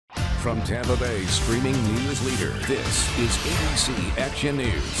From Tampa Bay streaming news leader, this is ABC Action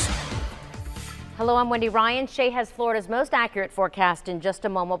News. Hello, I'm Wendy Ryan. Shay has Florida's most accurate forecast in just a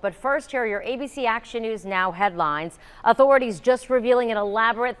moment. But first, here are your ABC Action News Now headlines. Authorities just revealing an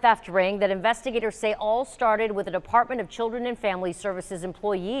elaborate theft ring that investigators say all started with a Department of Children and Family Services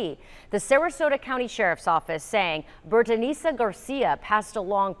employee. The Sarasota County Sheriff's Office saying Bertanisa Garcia passed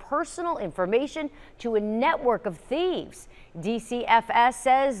along personal information to a network of thieves. DCFS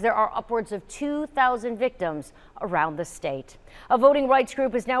says there are upwards of 2,000 victims around the state. A voting rights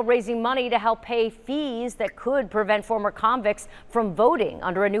group is now raising money to help pay fees that could prevent former convicts from voting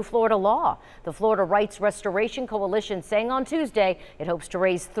under a new Florida law. The Florida Rights Restoration Coalition saying on Tuesday it hopes to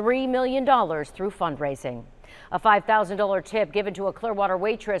raise $3 million through fundraising. A $5,000 tip given to a Clearwater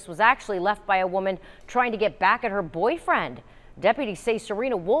waitress was actually left by a woman trying to get back at her boyfriend. Deputies say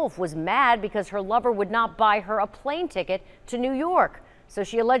Serena Wolf was mad because her lover would not buy her a plane ticket to New York. So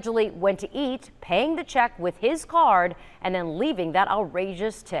she allegedly went to eat, paying the check with his card, and then leaving that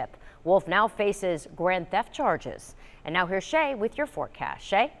outrageous tip. Wolf now faces grand theft charges. And now here's Shay with your forecast.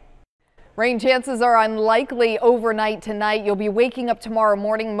 Shay? Rain chances are unlikely overnight tonight. You'll be waking up tomorrow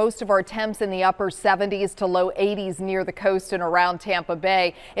morning. Most of our temps in the upper 70s to low 80s near the coast and around Tampa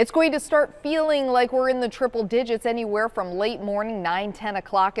Bay. It's going to start feeling like we're in the triple digits anywhere from late morning, 9-10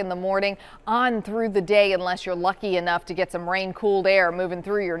 o'clock in the morning on through the day, unless you're lucky enough to get some rain cooled air moving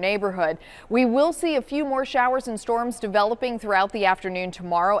through your neighborhood. We will see a few more showers and storms developing throughout the afternoon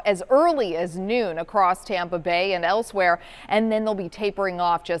tomorrow as early as noon across Tampa Bay and elsewhere, and then they'll be tapering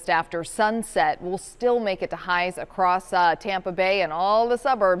off just after sunset. Will still make it to highs across Tampa Bay and all the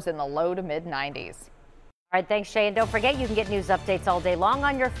suburbs in the low to mid 90s. All right, thanks, Shay. And don't forget, you can get news updates all day long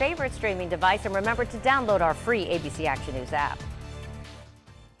on your favorite streaming device. And remember to download our free ABC Action News app.